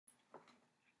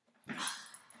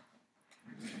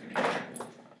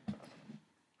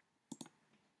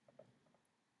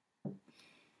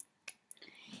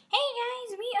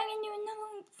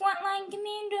Frontline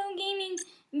Commando gaming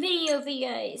video for you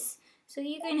guys, so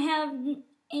you can have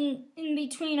in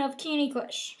between of Candy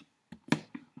Crush.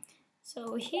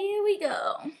 So here we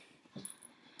go.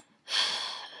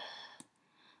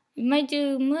 We might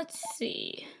do, let's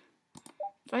see.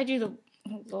 If I do the,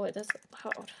 oh Lord, that's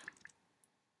loud.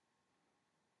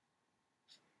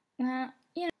 Well,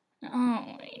 you know,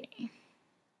 alrighty.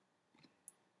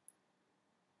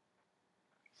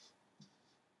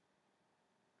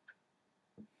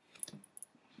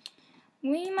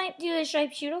 We might do a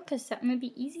sharpshooter because that might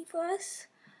be easy for us.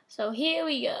 So here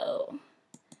we go.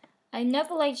 I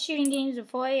never liked shooting games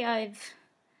before. I've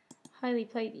hardly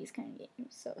played these kind of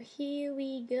games. So here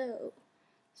we go.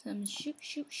 Some shoot.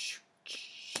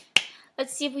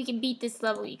 Let's see if we can beat this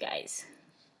level, you guys.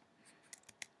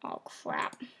 Oh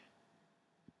crap.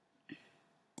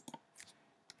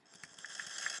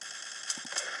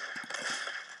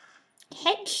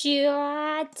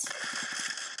 Headshot.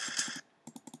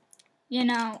 You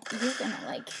know, you're gonna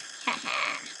like,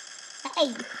 haha.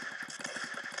 Hey!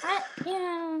 You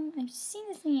know, I've seen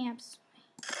this in the apps.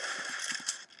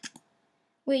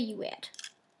 Where you at?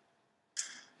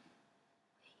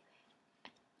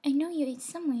 I know you're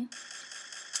somewhere.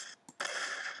 Got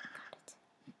it.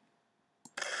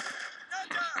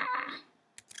 Haha.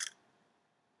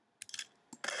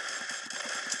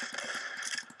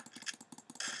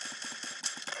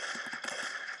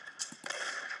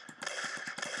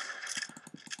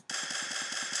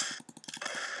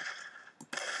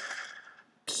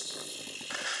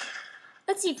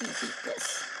 Let's see if we beat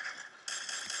this.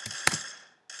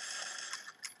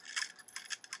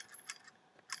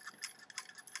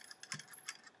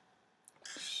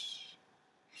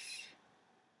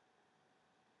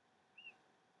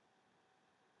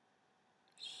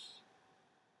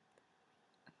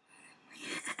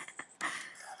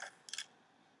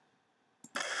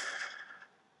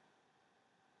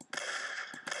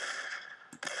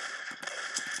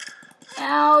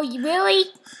 Oh, you really?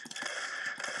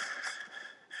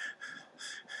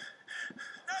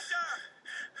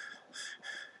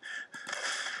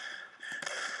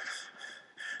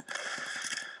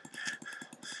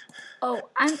 Oh,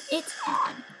 it's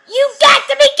on. You got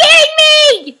to be kidding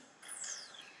me!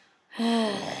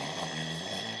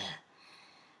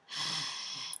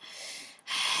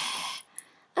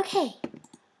 Okay,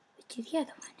 let's do the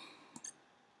other one.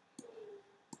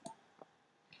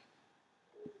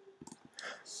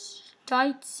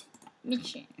 Start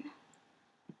mission.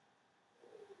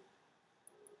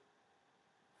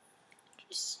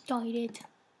 Just started.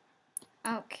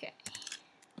 Okay.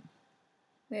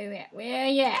 Where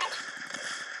you at?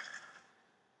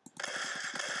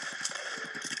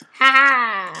 Ha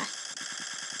ha!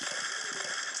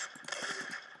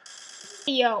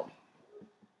 Yo.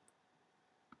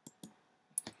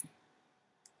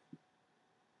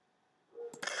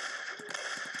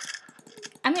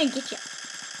 I'm gonna get you.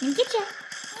 I'm gonna get you.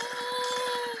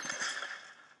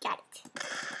 Got it.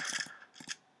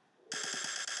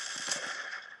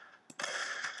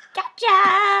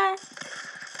 Gotcha!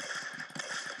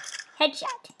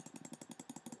 Headshot.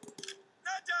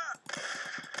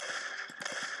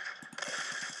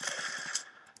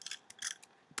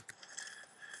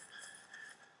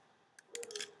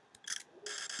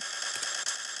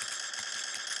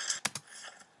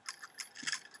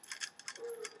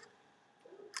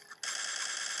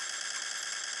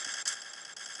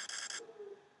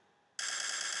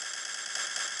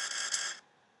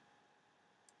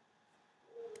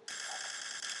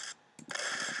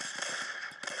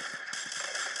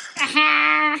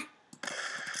 Aha!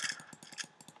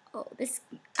 Oh, this,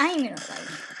 I'm gonna like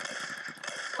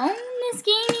own this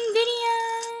gaming video.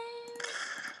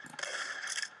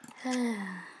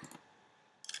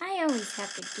 I always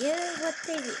have to give what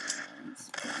they want.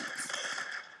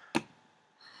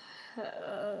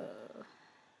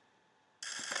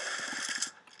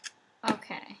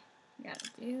 Okay, gotta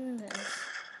do this.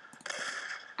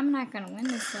 I'm not gonna win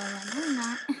this though, I'm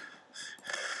not.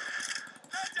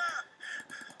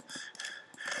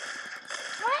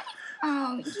 What?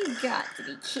 Oh, you got to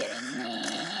be kidding me.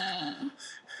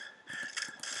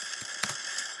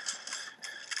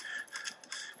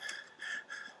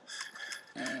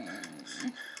 Yeah.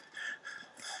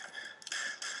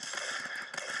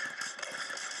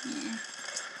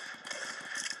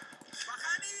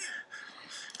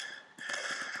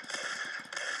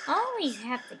 Always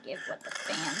have to give what the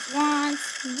fans want.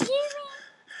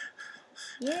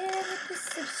 Yeah, with the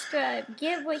subscribe.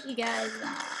 Give what you guys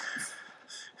want.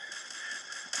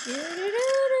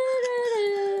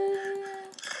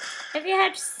 If you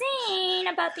have seen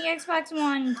about the Xbox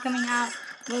One coming out,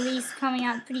 release coming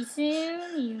out pretty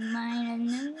soon. You might have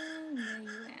known that. Where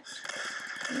you at?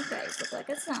 You guys look like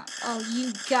a song. Oh,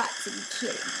 you got to be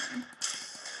kidding me.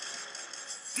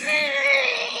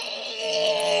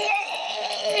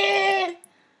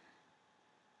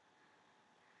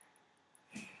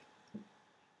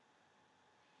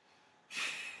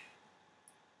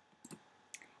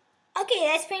 Okay,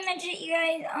 that's pretty much it, you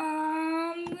guys.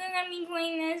 We're gonna be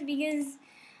playing this because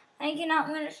I cannot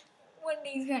win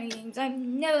these kind of games. I've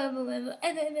never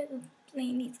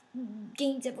playing these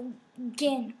games ever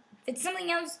again. If it's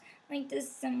something else like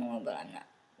this similar, but I'm not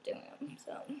doing them.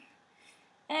 So,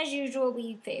 as usual,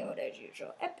 we failed. As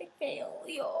usual, epic fail,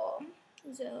 y'all.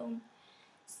 So,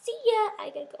 see ya.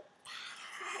 I gotta go.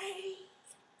 Bye.